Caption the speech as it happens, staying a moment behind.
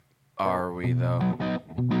Are we, though?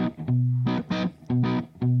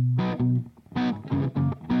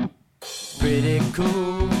 Pretty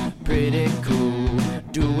cool,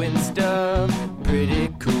 doing stuff, pretty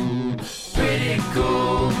cool,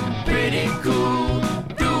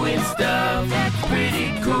 doing stuff, that's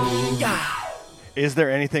pretty cool. Yeah. Is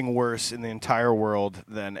there anything worse in the entire world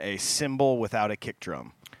than a cymbal without a kick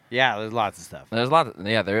drum? Yeah, there's lots of stuff. There is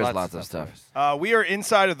lots of stuff. We are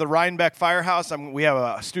inside of the Rhinebeck Firehouse. We have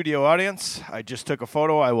a studio audience. I just took a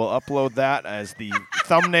photo. I will upload that as the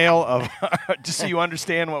thumbnail of just so you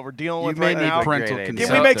understand what we're dealing with right now. Parental Great idea. consent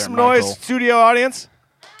Can we make there, some Michael. noise, studio audience?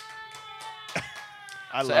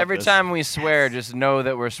 I So love every this. time we swear, just know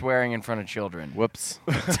that we're swearing in front of children. Whoops.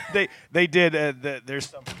 they did. There's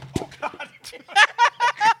some. Oh God.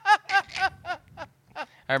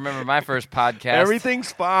 I remember my first podcast.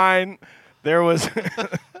 Everything's fine. There's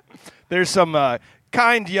some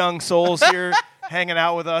kind young souls here hanging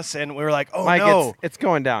out with us, and we were like, oh Mike, no, it's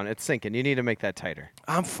going down. It's sinking. You need to make that tighter.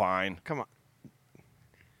 I'm fine. Come on.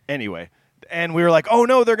 Anyway, and we were like, oh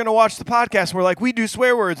no, they're going to watch the podcast. And we're like, we do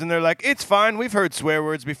swear words. And they're like, it's fine. We've heard swear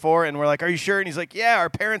words before. And we're like, are you sure? And he's like, yeah, our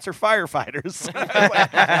parents are firefighters. All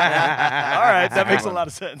right, that makes a lot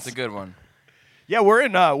of sense. It's a good one. Yeah, we're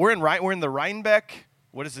in the Rhinebeck.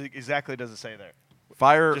 What is it exactly does it say there?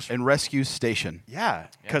 Fire Just- and Rescue Station. Yeah,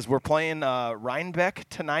 because we're playing Rhinebeck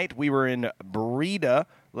tonight. We were in Breda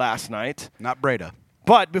last night. Not Breda.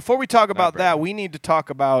 But before we talk about Breda. that, we need to talk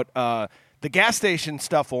about the gas station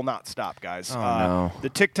stuff will not stop, guys. Oh, no. The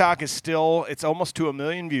TikTok is still, it's almost to 1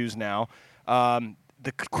 million views now.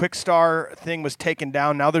 The Quickstar thing was taken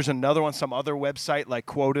down. Now there's another one. Some other website like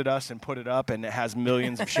quoted us and put it up, and it has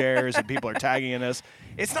millions of shares, and people are tagging us.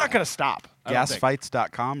 It's not going to stop. I don't think.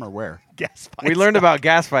 Gasfights.com or where? Gas fights. We learned about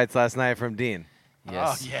gas fights last night from Dean.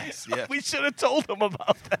 Yes. Oh, yes. Yes. We should have told him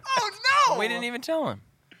about that. We didn't even tell him.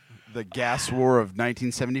 The gas war of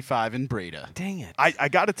 1975 in Breda. Dang it. I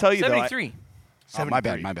got to tell you, though. 73. Oh, my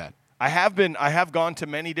 73. bad. I have gone to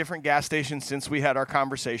many different gas stations since we had our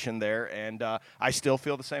conversation there, and I still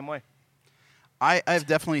feel the same way. I've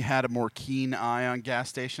definitely had a more keen eye on gas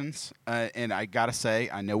stations, and I gotta say,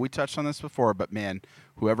 I know we touched on this before, but man,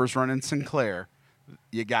 whoever's running Sinclair,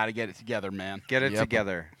 you gotta get it together, man. Get it Yep.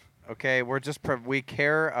 together. Okay, we're just we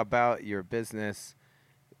care about your business.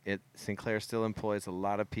 Sinclair still employs a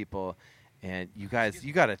lot of people, and you guys,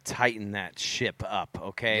 you got to tighten that ship up,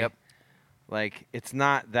 okay? Yep. Like, it's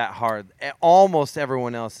not that hard. Almost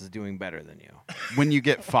everyone else is doing better than you. When you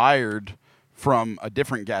get fired from a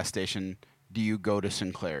different gas station, do you go to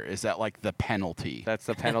Sinclair? Is that like the penalty? That's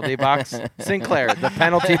the penalty box. Sinclair, the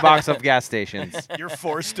penalty box of gas stations. You're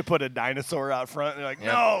forced to put a dinosaur out front, and you're like,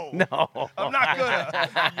 no, No. I'm not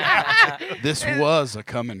gonna. This was a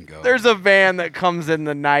come and go. There's a van that comes in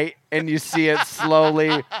the night, and you see it slowly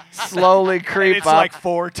And creep it's up. like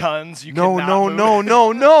 4 tons. You No, cannot no, move no, it.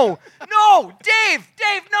 no, no. No, Dave,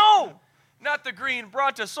 no. Not the green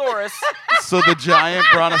brontosaurus. So the giant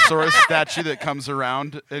brontosaurus statue that comes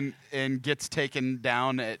around and gets taken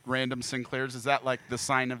down at random Sinclairs, is that like the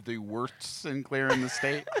sign of the worst Sinclair in the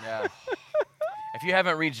state? Yeah. If you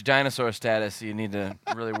haven't reached dinosaur status, you need to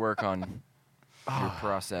really work on your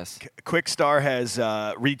process. Quickstar has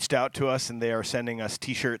reached out to us, and they are sending us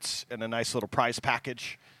T-shirts and a nice little prize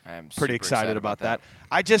package. I'm Pretty super excited about that.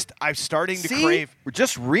 I'm starting to See? crave. We're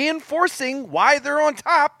just reinforcing why they're on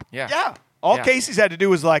top. Yeah. Yeah. All Yeah. Casey's had to do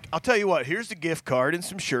was like, I'll tell you what, here's the gift card and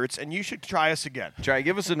some shirts, and you should try us again.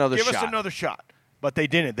 Give us another Give shot. us another shot. But they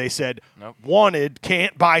didn't. They said, Nope. wanted,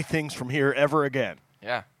 can't buy things from here ever again.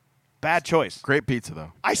 Yeah. Bad choice. Great pizza,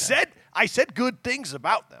 though. I said good things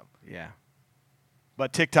about them. Yeah.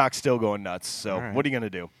 But TikTok's still going nuts. So All right. what are you going to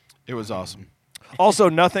do? It was awesome. Also,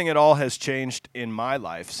 nothing at all has changed in my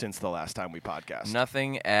life since the last time we podcast.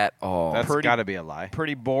 Nothing at all. That's Pretty- got to be a lie.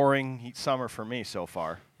 Pretty boring summer for me so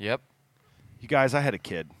far. Yep. You guys, I had a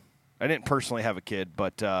kid. I didn't personally have a kid,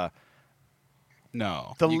 but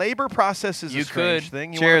No. the labor process is you a strange could.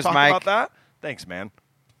 thing. You Cheers, want to talk Mike. about that? Thanks, man.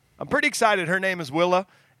 I'm pretty excited. Her name is Willa,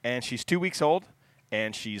 and she's 2 weeks old,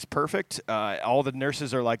 and she's perfect. All the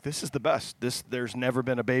nurses are like, "This is the best. There's never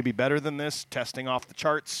been a baby better than this." Testing off the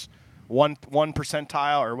charts, one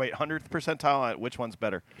percentile, or wait, 100th percentile. Which one's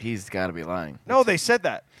better? He's got to be lying. No, they said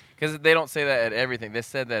that. Because they don't say that at everything. They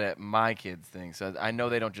said that at my kids' thing. So I know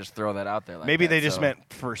they don't just throw that out there like Maybe that, they just so-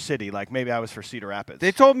 meant for city. Like maybe I was for Cedar Rapids.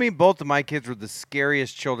 They told me both of my kids were the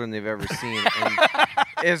scariest children they've ever seen. And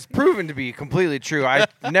it's proven to be completely true. I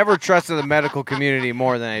never trusted the medical community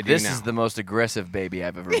more than I do This now. is the most aggressive baby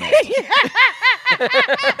I've ever met.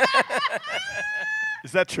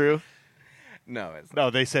 Is that true? No, it's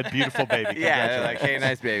No, they said beautiful baby. yeah, they're like, Congratulations. hey,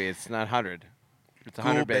 nice baby. It's not 100. It's a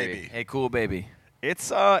 100 Cool baby. baby. Hey, cool baby.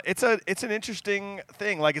 It's an interesting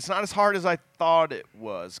thing. Like, it's not as hard as I thought it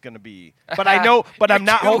was gonna be. But I know. But I'm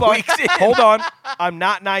not. 2 Hold on. weeks in. Hold on. I'm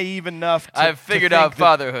not naive enough. I've figured to out think that-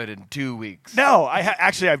 fatherhood in 2 weeks. No,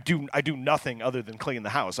 I do nothing other than clean the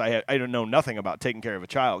house. I don't know nothing about taking care of a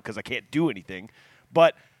child because I can't do anything.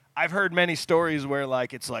 But I've heard many stories where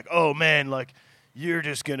like it's like, oh man, like you're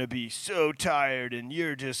just gonna be so tired and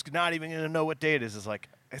you're just not even gonna know what day it is. It's like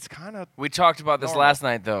it's kind of We talked about this Normal. last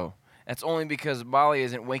night, though. That's only because Molly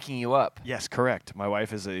isn't waking you up yes, correct. My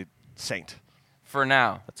wife is a saint. for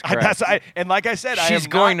now. And like I said, She's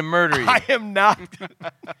going to murder you. I am not.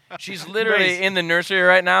 She's literally Grace. in the nursery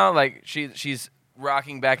right now. Like she's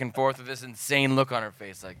rocking back and forth with this insane look on her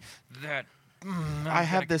face. Like that. I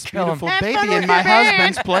have this kill him. beautiful baby, and my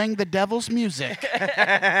husband's playing the devil's music.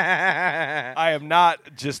 I'm not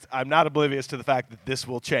oblivious to the fact that this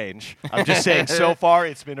will change. I'm just saying so far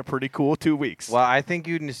it's been a pretty cool 2 weeks. Well, I think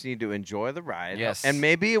you just need to enjoy the ride. Yes. And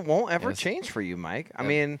maybe it won't ever Yes. change for you, Mike. I Yep.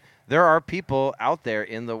 mean, there are people out there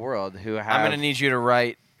in the world who have. I'm gonna need you to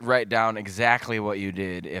write down exactly what you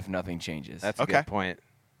did if nothing changes. That's a Okay. good point.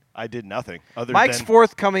 I did nothing other Mike's than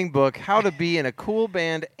forthcoming book, How to Be in a Cool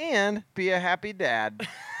Band and Be a Happy Dad.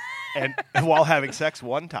 and while having sex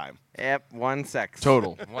one time. Yep, one sex.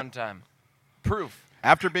 Total. one time. Proof.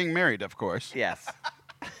 After being married, of course, Yes.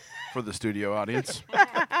 for the studio audience.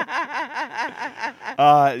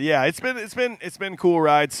 Yeah, it's been a cool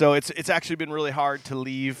ride. So it's actually been really hard to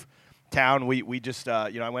leave town. We just I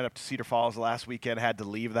went up to Cedar Falls last weekend, had to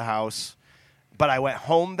leave the house, but I went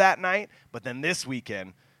home that night. But then this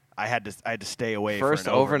weekend, I had to stay away First for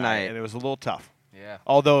an overnight. and it was a little tough. Yeah.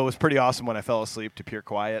 Although it was pretty awesome when I fell asleep to pure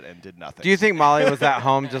quiet and did nothing. Do you think Molly was at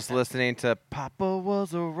home just listening to Papa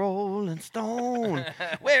was a rolling stone?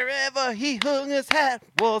 Wherever he hung his hat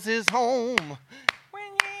was his home.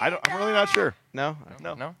 I'm really not sure. No?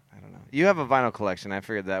 No. No. I don't know. You have a vinyl collection. I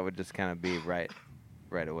figured that would just kind of be right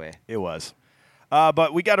away. It was.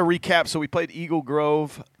 But we got to recap. So we played Eagle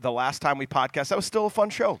Grove the last time we podcast. That was still a fun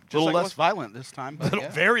show. A little like less violent this time, but yeah.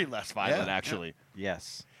 Very less violent, Yeah, actually.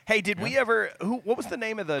 Yes. Hey, did we ever? What was the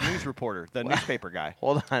name of the news reporter, the newspaper guy?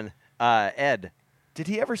 Hold on. Ed. Did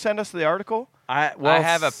he ever send us the article? I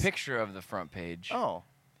have a picture of the front page, Oh,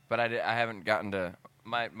 but I haven't gotten to.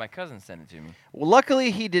 My cousin sent it to me. Well,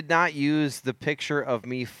 luckily, he did not use the picture of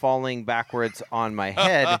me falling backwards on my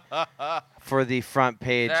head for the front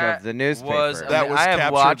page That of the newspaper. That was I have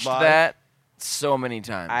captured watched live? that so many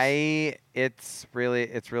times. It's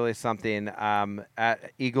really something.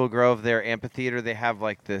 At Eagle Grove, their amphitheater, they have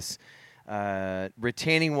like this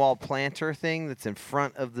retaining wall planter thing that's in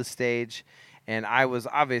front of the stage. And I was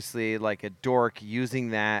obviously like a dork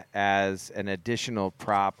using that as an additional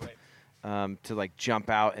prop. To like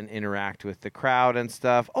jump out and interact with the crowd and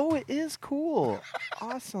stuff. Oh, it is cool.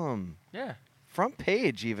 Awesome. Yeah. Front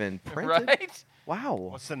page even printed. Right? Wow.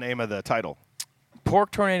 what's the name of the title?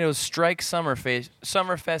 Pork tornadoes strike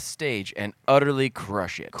Summerfest stage and utterly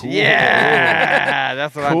crush it. Yeah,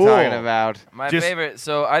 that's what Cool. I'm talking about. My Just- favorite.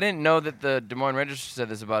 So I didn't know that the Des Moines Register said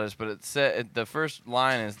this about us, but it said the first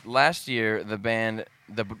line is last year the band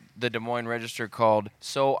the Des Moines Register called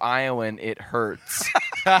 "So Iowan It Hurts."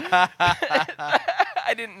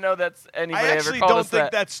 I didn't know that's anybody I ever actually called don't us think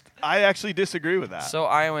that. that's. I actually disagree with that. So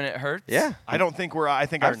Iowan It Hurts. Yeah, I don't think we're. I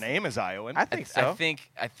think our I've- name is Iowan. I think so.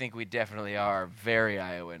 I think we definitely are very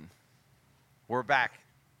Iowan. We're back.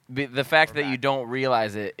 The fact that you don't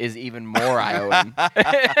realize it is even more Iowan.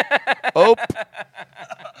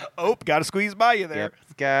 Oh, got to squeeze by you there. Yep.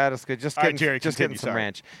 Got us good. Just All right, getting, Jerry, just continue, getting some sorry.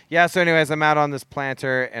 ranch. Yeah. So, anyways, I'm out on this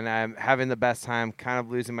planter and I'm having the best time. Kind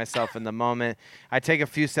of losing myself in the moment. I take a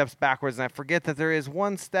few steps backwards and I forget that there is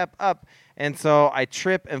one step up, and so I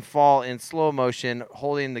trip and fall in slow motion,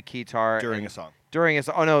 holding the guitar During and- a song. During a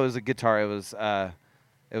oh no, it was a guitar. It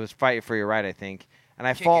was Fight for Your Right, I think. And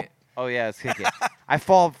I Kick fall. It. Oh yeah, it's Kick It. I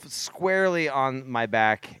fall squarely on my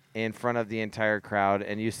back in front of the entire crowd,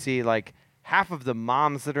 and you see like half of the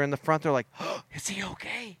moms that are in the front. They're like, oh, "Is he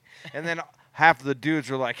okay?" And then half of the dudes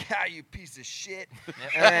are like, "Ah, you piece of shit."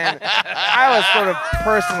 And then I was sort of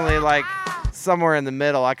personally like somewhere in the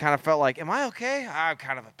middle. I kind of felt like, "Am I okay? I'm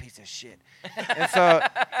kind of a piece of shit." And so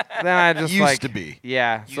then I just Used like to be.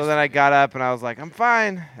 yeah. Used So then to I be. got up and I was like, I'm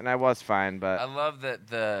fine, and I was fine. I But love that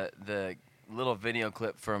the little video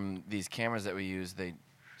clip from these cameras that we use, they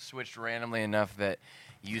switched randomly enough that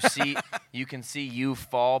you can see you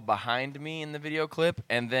fall behind me in the video clip,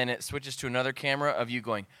 and then it switches to another camera of you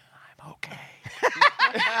going, "I'm okay."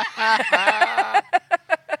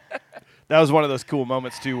 That was one of those cool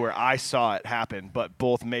moments too, where I saw it happen, but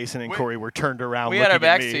both Mason and Corey were turned around. We had our looking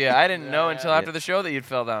at backs me. to you. I didn't know until Yeah. after the show that you'd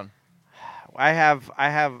fell down. I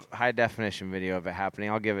have high definition video of it happening.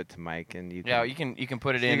 I'll give it to Mike, and you can. Yeah, you can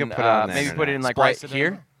put it in. can put it on the maybe put it internet. in like Splice right it in.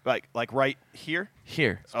 here. Like right here.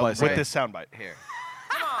 Here. With it in. this soundbite. Here.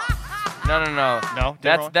 No. No, That's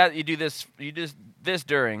different that. You do this. You do this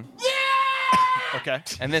during one? Okay.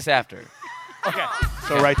 and this after. Okay.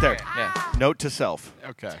 So right there. Yeah. Note to self.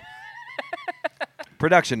 Okay.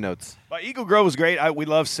 Production notes. Eagle Grove was great. We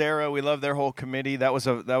love Sarah. We love their whole committee. That was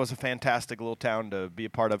a fantastic little town to be a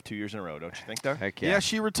part of 2 years in a row. Don't you think, Doug? Heck Yeah. yeah.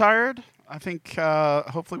 She retired. I think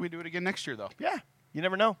hopefully we do it again next year, though. Yeah. You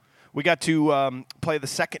never know. We got to play the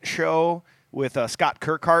second show with Scott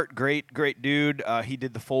Kirkhart. Great dude. He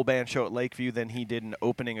did the full band show at Lakeview. Then he did an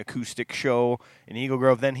opening acoustic show in Eagle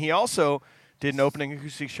Grove. Then he also did an opening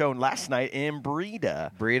acoustic show last night in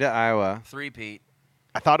Breda. Breda, Iowa. 3-peat.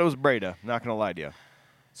 I thought it was Breda. Not going to lie to you.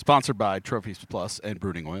 Sponsored by Trophies Plus and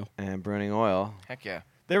Brooding Oil. And Burning Oil. Heck yeah.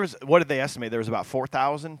 There was, what did they estimate? There was about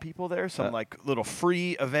 4,000 people there. Some like little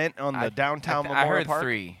free event on the downtown I Memorial heard Park.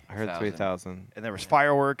 3. I heard 3,000. And there was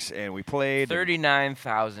fireworks, and we played.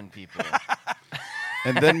 39,000 people.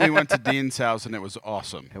 And then we went to Dean's house, and it was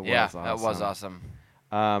awesome. It yeah, was awesome. that was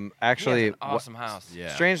awesome. Actually, He has an awesome house.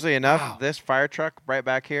 Yeah. strangely enough, Wow. this fire truck right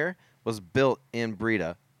back here was built in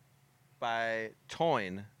Breda by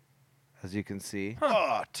Toyne, as you can see.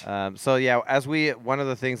 What? So yeah, one of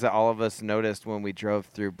the things that all of us noticed when we drove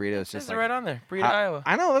through Breda was This just is like, right on there. Breda, how- Iowa.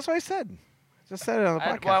 I know, that's what I said. Just said it on the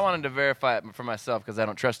podcast. I wanted to verify it for myself because I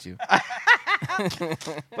don't trust you.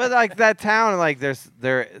 But like that town, like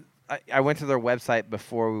I went to their website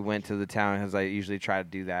before we went to the town, because I usually try to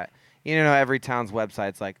do that. You know, every town's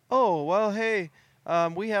website's like, oh well, hey,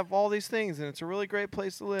 we have all these things, and it's a really great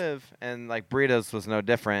place to live. And like Breda's was no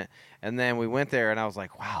different. And then we went there, and I was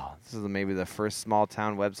like, wow, this is maybe the first small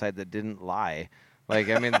town website that didn't lie. Like,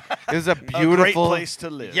 I mean, it was a beautiful A great place to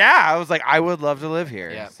live. Yeah, I was like, I would love to live here.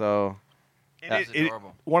 Yeah. So That's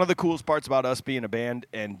adorable. One of the coolest parts about us being a band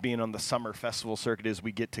and being on the summer festival circuit is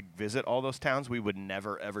we get to visit all those towns we would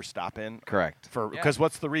never ever stop in. correct. Because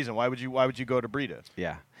what's the reason? Why would you go to Breda?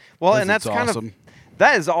 Yeah. Well, 'Cause and that's it's kind awesome. of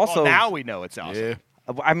that is also. Well, now we know it's awesome. Yeah.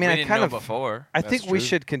 I mean, we I didn't kind know of. before. I That's think we true.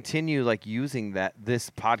 should continue like using this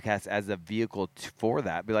podcast as a vehicle for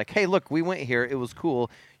that. Be like, hey, look, we went here. It was cool.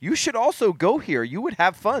 You should also go here. You would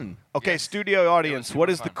have fun. Okay, Yes. studio audience, super what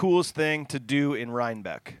is the fun. coolest thing to do in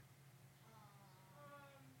Rhinebeck?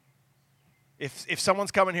 If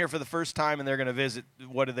someone's coming here for the first time and they're going to visit,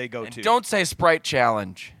 what do they go And to? don't say Sprite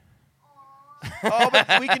Challenge. Oh,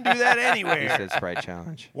 but we can do that He anywhere. said Sprite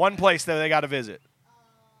Challenge. One place that they got to visit.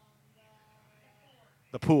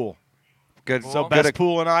 The pool. Good. Pool. So Good best ac-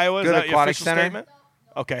 pool in Iowa. Is good that your aquatic official center? statement?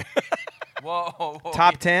 Okay. Whoa.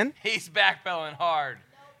 Top 10? He's backpedaling hard.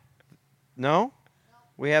 No.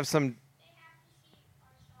 We have some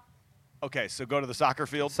Okay, so go to the soccer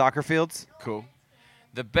field. soccer fields. Cool.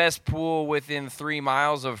 The best pool within 3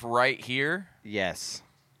 miles of right here. Yes.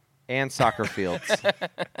 And soccer fields.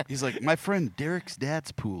 He's like, my friend Derek's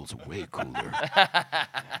dad's pool's way cooler.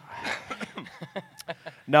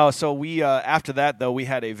 No, so we after that though we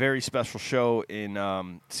had a very special show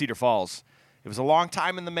in Cedar Falls. It was a long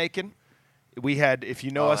time in the making. We had, if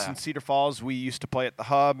you know Oh, us yeah. in Cedar Falls, we used to play at the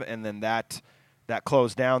Hub, and then that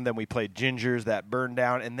closed down. Then we played Gingers, that burned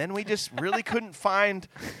down, and then we just really couldn't find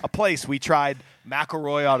a place. We tried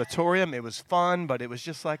McElroy Auditorium. It was fun, but it was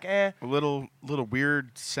just like, A little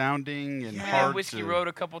weird sounding and Yeah, hard Whiskey to... Road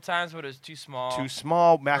a couple times, but it was too small. too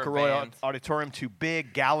small. a McElroy band. Auditorium too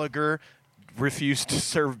big. Gallagher refused to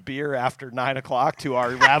serve beer after 9 o'clock to our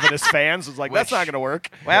ravenous fans. It was like, that's Wish. not going to work.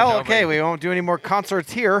 Well, Nobody- okay, we won't do any more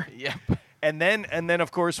concerts here. Yep. And then of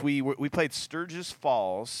course we played Sturgis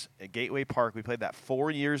Falls at Gateway Park. We played that 4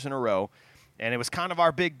 years in a row, and it was kind of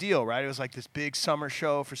our big deal, right? It was like this big summer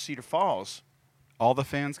show for Cedar Falls. All the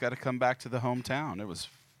fans got to come back to the hometown. It was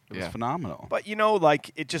Yeah. phenomenal. But like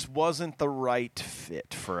it just wasn't the right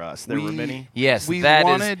fit for us. There were We- many Yes, we that is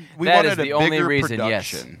wanted that is a the only bigger reason. Yes.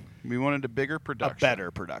 production. We wanted a bigger a production.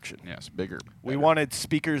 better production. Yes, bigger. We better. wanted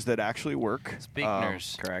speakers that actually work.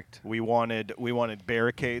 Speakers. Correct. We wanted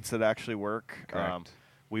barricades that actually work. Correct.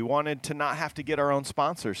 We wanted to not have to get our own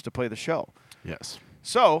sponsors to play the show. Yes.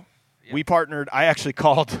 So we partnered. I actually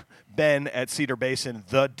called Ben at Cedar Basin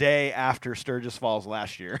the day after Sturgis Falls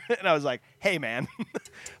last year, and I was like, "Hey, man,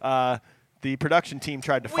 the production team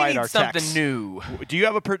tried to We fight need our something techs. new. Do you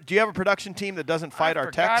have a production team that doesn't fight I our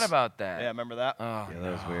forgot techs? about that. Yeah, remember that? Oh, Yeah,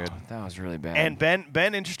 that was weird. that was really bad. And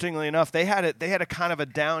Ben, interestingly enough, they had a kind of a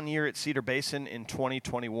down year at Cedar Basin in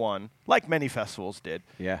 2021, like many festivals did.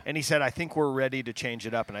 Yeah. And he said, I think we're ready to change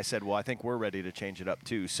it up. And I said, well, I think we're ready to change it up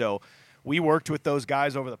too. So we worked with those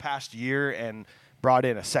guys over the past year, and brought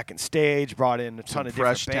in a second stage, brought in a ton of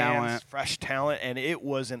fresh different bands, talent. fresh talent, and it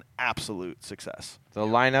was an absolute success. The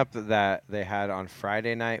lineup that they had on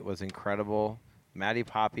Friday night was incredible. Maddie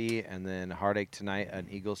Poppy and then Heartache Tonight, an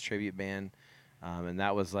Eagles tribute band, and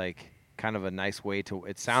that was like kind of a nice way to.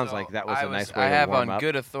 It sounds So like that was a nice way I to have warm on up.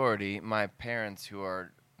 good authority, my parents, who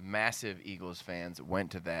are massive Eagles fans,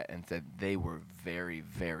 went to that and said they were very,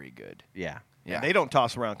 very good. Yeah. Yeah. And they don't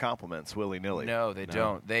toss around compliments willy-nilly. No, they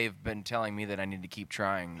don't. They've been telling me that I need to keep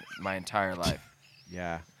trying my entire life.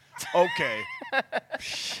 Yeah. Okay.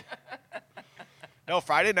 No,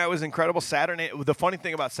 Friday night was incredible. Saturday, the funny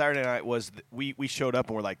thing about Saturday night was we showed up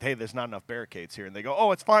and we're like, hey, there's not enough barricades here. And they go,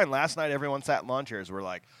 oh, it's fine. Last night everyone sat in lawn chairs. We're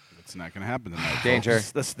like, It's not going to happen tonight. Danger.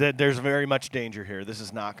 there's very much danger here. This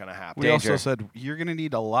is not going to happen. We Danger. also said you're going to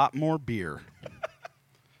need a lot more beer.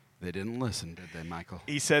 They didn't listen, did they, Michael?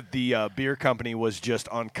 He said the beer company was just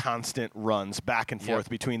on constant runs back and forth Yep.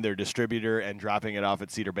 between their distributor and dropping it off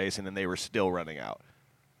at Cedar Basin, and they were still running out.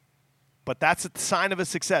 But that's a sign of a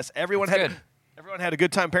success. Everyone That's had good. everyone had a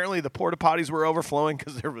good time. Apparently, the porta potties were overflowing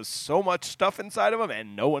because there was so much stuff inside of them,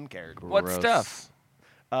 and no one cared. What Gross. stuff?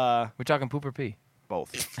 Uh, We're talking poop or pee.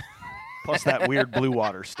 both. Plus that weird blue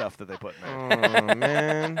water stuff that they put in there. Oh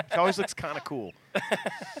man. It always looks kind of cool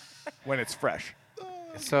when it's fresh.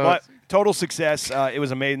 So But total success. It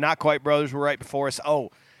was amazing. Not Quite Brothers were right before us.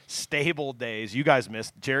 Oh, Stable Days. You guys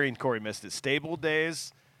missed. Jerry and Corey missed it. Stable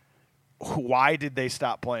Days. Why did they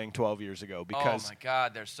stop playing 12 years ago? Oh Because my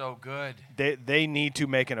God, they're so good. they need to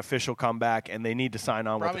make an official comeback, and they need to sign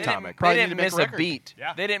on Probably with They Atomic. didn't, Probably they need didn't to make miss a a record. beat.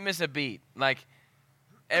 Yeah. They didn't miss a beat. Like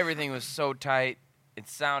everything was so tight. It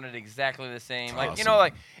sounded exactly the same. Like you know, Awesome.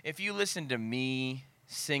 like if you listen to me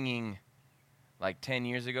singing like 10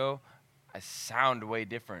 years ago, I sound way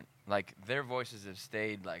different. Like their voices have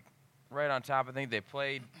stayed like right on top. I think they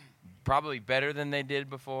played probably better than they did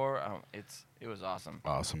before. It was awesome.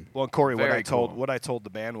 Awesome. Well, Corey, Very cool. what I told the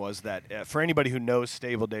band was that for anybody who knows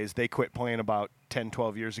Stable Days, they quit playing about 10,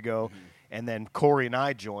 12 years ago, Mm-hmm. and then Corey and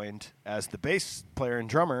I joined as the bass player and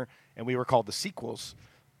drummer, and we were called the Sequels,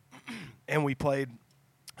 and we played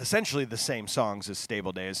essentially the same songs as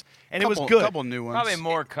Stable Days, and it was good. Couple new ones. Probably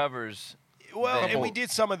more covers. Well, and Couple- we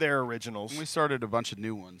did some of their originals. And we started a bunch of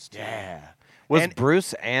new ones, too. Yeah. was And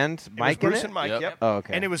Bruce and it was Mike Bruce in it? and Mike, Yep. yep. Oh,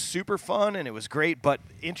 okay. And it was super fun, and it was great. But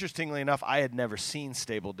interestingly enough, I had never seen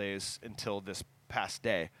Stable Days until this past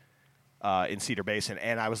day in Cedar Basin,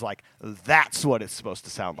 and I was like, "That's what it's supposed to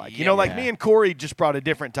sound like." You know, like Yeah. me and Corey just brought a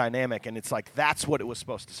different dynamic, and it's like that's what it was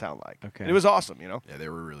supposed to sound like. Okay. And it was awesome, you know. Yeah, they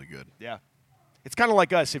were really good. Yeah. It's kind of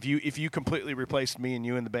like us. If you completely replaced me and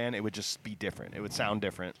you in the band, it would just be different. It would sound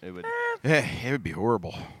different. It would Yeah, it would be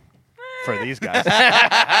horrible. for these guys.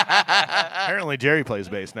 Apparently, Jerry plays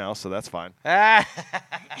bass now, so that's fine.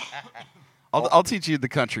 I'll teach you the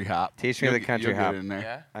country hop. Teach me You'll the get- country you'll get hop. in there.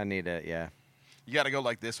 Yeah. I need it. Yeah. You got to go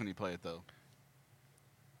like this when you play it, though.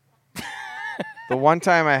 The one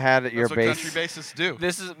time I had your That's what bass. country bassists do.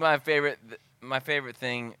 This is my favorite. My favorite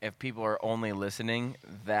thing. If people are only listening,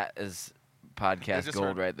 that is podcast just gold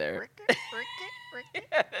heard right there. Yeah,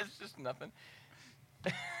 that's just nothing.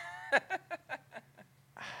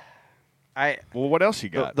 Well, what else you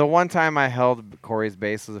The, got? the one time I held Corey's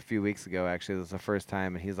bass was a few weeks ago. Actually, it was the first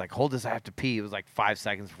time, and he's like, "Hold this, I have to pee." It was like 5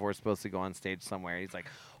 seconds before we're supposed to go on stage somewhere. He's like,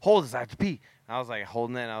 "Hold this, I have to pee." And I was like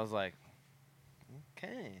holding it, and I was like,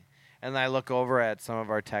 "Okay." And then I look over at some of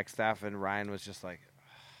our tech staff, and Ryan was just like,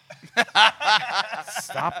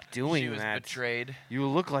 "Stop doing She was that. betrayed. You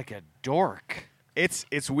look like a dork."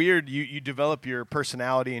 It's weird. You develop your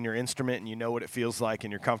personality and your instrument, and you know what it feels like,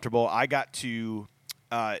 and you're comfortable. I got to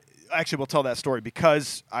actually, we'll tell that story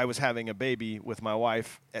because I was having a baby with my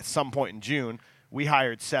wife at some point in June. We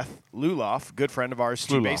hired Seth Luloff, good friend of ours,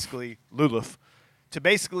 to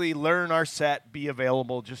basically learn our set, be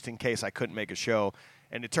available just in case I couldn't make a show.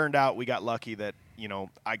 And it turned out we got lucky that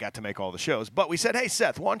I got to make all the shows. But we said, hey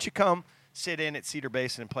Seth, why don't you come sit in at Cedar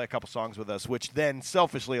Basin and play a couple songs with us, which then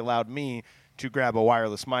selfishly allowed me to grab a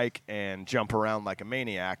wireless mic and jump around like a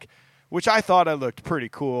maniac, which I thought I looked pretty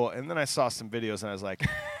cool. And then I saw some videos and I was like,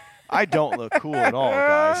 I don't look cool at all,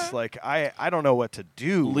 guys. Like, I don't know what to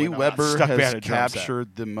do. Lee when I'm not Weber stuck has behind a drum set.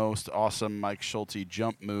 captured the most awesome Mike Schulte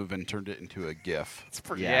jump move and turned it into a GIF. It's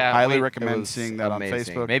pretty Yeah. Highly it recommend was seeing that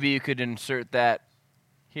amazing. on Facebook. Maybe you could insert that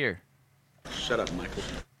here. Shut up, Michael.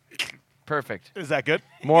 Perfect. Is that good?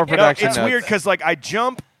 More No, production. it's notes. weird because like I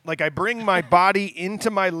jump, like I bring my body into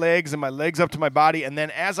my legs and my legs up to my body, and then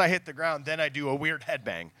as I hit the ground, then I do a weird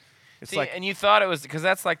headbang. It's See, like and you thought it was because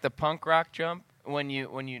that's like the punk rock jump when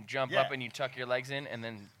you jump Yeah. up and you tuck your legs in and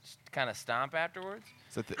then kind of stomp afterwards.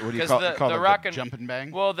 Is that what do you 'Cause call, the- you call the it? rock The and- jump and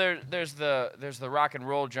bang? Well, there's the rock and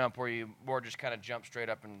roll jump where you more just kind of jump straight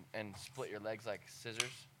up and split your legs like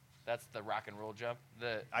scissors. That's the rock and roll jump.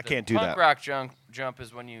 I The can't do punk that. rock jump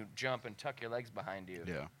is when you jump and tuck your legs behind you.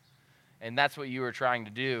 Yeah. And that's what you were trying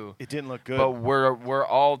to do. It didn't look good. But we're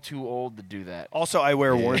all too old to do that. Also, I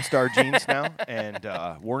wear Warren Star jeans now, and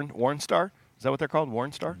Warren Star. Is that what they're called?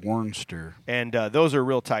 Warren Star? Warnster. And those are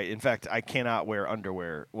real tight. In fact, I cannot wear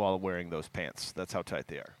underwear while wearing those pants. That's how tight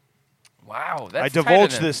they are. Wow, I that's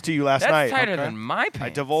divulged tighter this to you last than, night. That's tighter okay? than my pants. I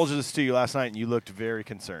divulged this to you last night, and you looked very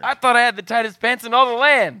concerned. I thought I had the tightest pants in all the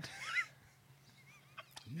land.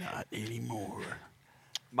 Not anymore.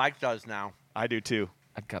 Mike does now. I do too.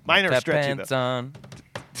 I got Mine my are stretchy, pants though. on.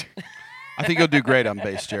 I think you'll do great on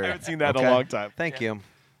bass, Jerry. I haven't seen that in Okay? a long time. Thank you.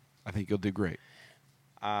 I think you'll do great.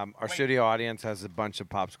 Our studio audience has a bunch of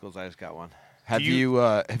popsicles. I just got one. Have you-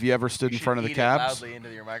 you ever stood You in should front of the eat it cabs? loudly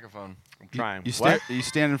into your microphone. I'm trying. You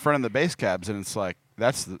stand in front of the bass cabs, and it's like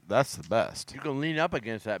that's the best. You can lean up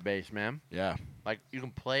against that bass, man. Yeah, Like you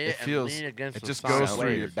can play it it, and feels. lean against It the just sonic goes through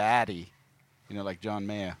waves. your baddie. You know, like John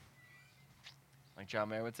Mayer. Like John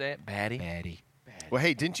Mayer would say it. Batty. Baddie. Well,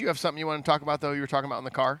 hey, didn't you have something you want to talk about, though? You were talking about in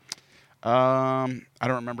the car? I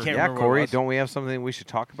don't remember. Can't Yeah, remember what it Corey, was. don't we have something we should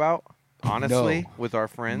talk about? Honestly, with our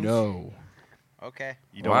friends. No. Okay.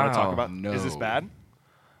 You don't want to talk Wow. about Is this No. bad?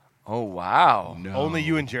 Oh, wow. No. Only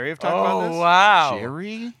you and Jerry have talked about this? wow.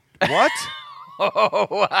 Jerry. What? Oh,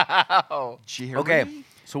 wow. Jerry. Okay.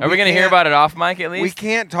 So Are we going to hear about it off mic at least? We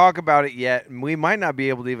can't talk about it yet. And we might not be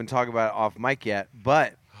able to even talk about it off mic yet.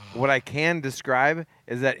 But what I can describe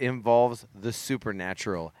is that it involves the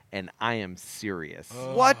supernatural, and I am serious.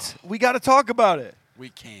 What? We got to talk about it. We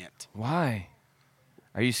can't. Why?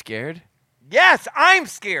 Are you scared? Yes, I'm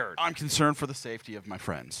scared. I'm concerned for the safety of my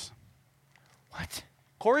friends. What?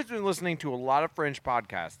 Corey's been listening to a lot of Fringe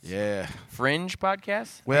podcasts. Yeah. Fringe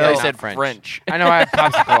podcast? Well- I Not said French. French. I know I have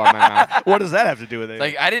popsicle on my mouth. What does that have to do with it?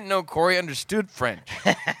 Like, I didn't know Corey understood French.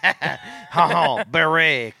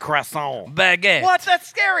 Beret, croissant. Baguette. What? That's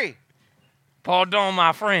scary. Pardon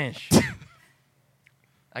my French.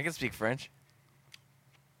 I can speak French.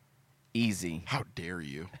 Easy. How dare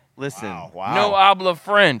you? Listen. Wow. No habla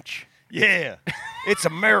French. Yeah. It's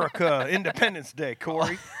America Independence Day,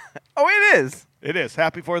 Corey. Oh, it is. It is.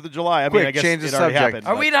 Happy 4th of July. I Quick, mean, I guess change the it already subject. happened.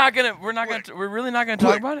 Are but- we not gonna? We're really not gonna talk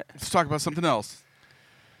Quick. about it. Let's talk about something else.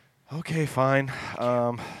 Okay, fine.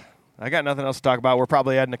 I got nothing else to talk about. We're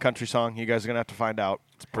probably adding a country song. You guys are going to have to find out.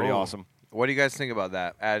 It's pretty Oh. awesome. What do you guys think about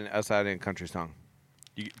that? Us adding a country song.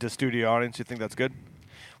 The studio audience, you think that's good?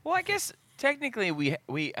 Well, I guess technically we have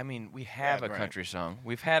Yeah, a right. country song.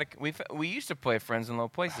 We used to play Friends in Low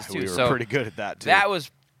Places too. We were so pretty good at that, too. that was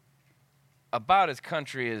about as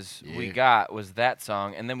country as we Yeah. got was that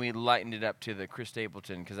song, and then we lightened it up to the Chris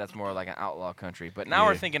Stapleton because that's more like an outlaw country. But now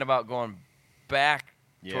we're Yeah. thinking about going back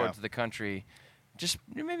Yeah. towards the country, just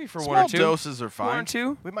maybe for Small one or two. doses are One or fine.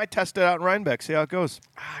 two. We might test it out in Rhinebeck, see how it goes.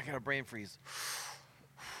 I got a brain freeze.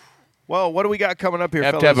 Well, what do we got coming up here, You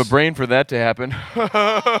have fellas? to have a brain for that to happen.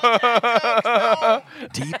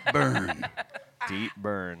 Deep burn. Deep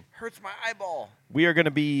burn. Hurts my eyeball. We are going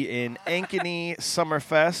to be in Ankeny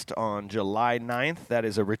Summerfest on July 9th. That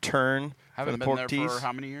is a return Haven't for the been Pork there Tees. for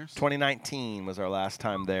how many years? 2019 was our last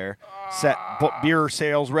time there. Set beer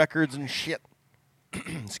sales records and shit.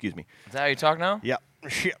 Excuse me. Is that how you talk now? Yep.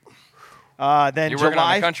 Shit. Then You're working on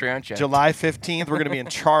July the country, aren't you? July 15th, we're going to be in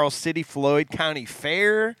Charles City, Floyd County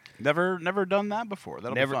Fair. Never done that before.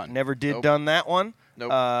 That'll be fun. Never did Nope. done that one.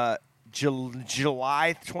 Nope.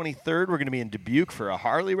 July 23rd, we're going to be in Dubuque for a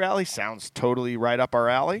Harley rally. Sounds totally right up our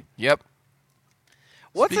alley. Yep.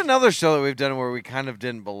 What's another show that we've done where we kind of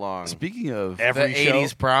didn't belong? Speaking of Every the show.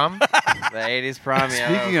 80s prom. The 80s prom.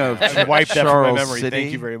 Yeah, Speaking of I wiped that from my Charles memory. City,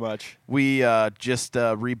 Thank you very much. we just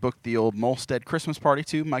rebooked the old Molstead Christmas party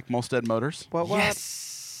too. Mike Molstead Motors. What?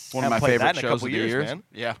 Yes. One of Haven't my played favorite that in a shows couple of the years, year. man.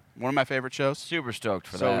 Yeah, one of my favorite shows. Super stoked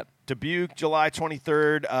for So that. Dubuque, July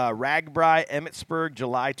 23rd. Ragbri, Emmitsburg,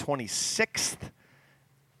 July 26th.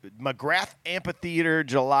 McGrath Amphitheater,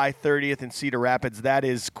 July 30th in Cedar Rapids. That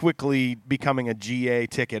is quickly becoming a GA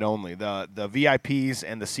ticket only. The VIPs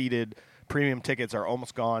and the seated premium tickets are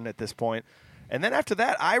almost gone at this point. And then after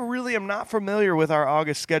that, I really am not familiar with our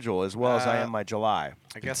August schedule as well as I am my July.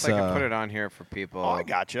 I guess It's, I can put it on here for people. Oh, I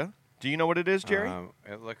gotcha. Do you know what it is, Jerry?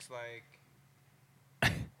 It looks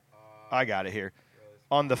like. I got it here.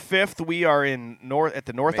 On the 5th, we are at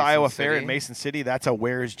the North Mason Iowa Fair in City. Mason City. That's a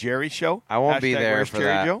Where's Jerry show. I won't be Hashtag there Where's for Jerry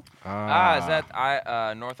that. Joe? Is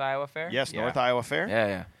that North Iowa Fair? Yes, Yeah. North Iowa Fair. Yeah,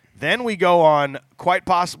 yeah. Then we go on quite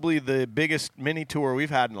possibly the biggest mini tour we've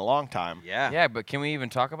had in a long time. Yeah. Yeah, but can we even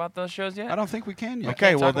talk about those shows yet? I don't think we can yet. Okay,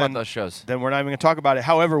 Can't well talk about then, those shows. then we're not even going to talk about it.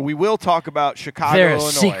 However, we will talk about Chicago, They're a Illinois.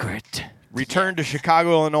 secret. Return to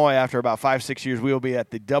Chicago, Illinois after about 5-6 years. We will be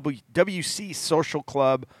at the WC Social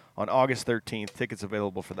Club on August 13th. Tickets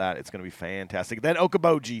available for that. It's going to be fantastic. Then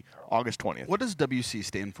Okoboji, August 20th. What does WC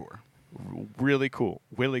stand for? Really cool.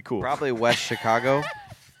 Really cool. Probably West Chicago.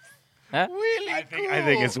 Huh? I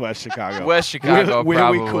think it's West Chicago. West Chicago,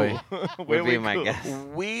 Really probably. cool. Would Really be my cool. guess.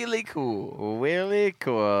 Really cool. Really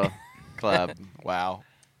cool club. Wow.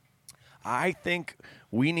 I think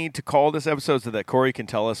we need to call this episode so that Corey can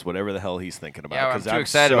tell us whatever the hell he's thinking about. Yeah, I'm 'cause too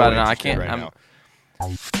excited so about it now. I interested can't. right I'm now.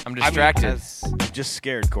 I'm distracted. I'm just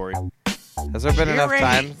scared, Corey. Has there been enough Fury.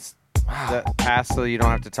 time that passed so you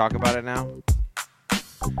don't have to talk about it now?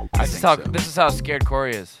 This is how scared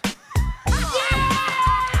Corey is.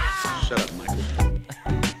 Shut up, Michael.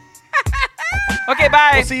 Okay,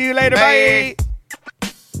 bye. We'll see you later. Bye. Bye.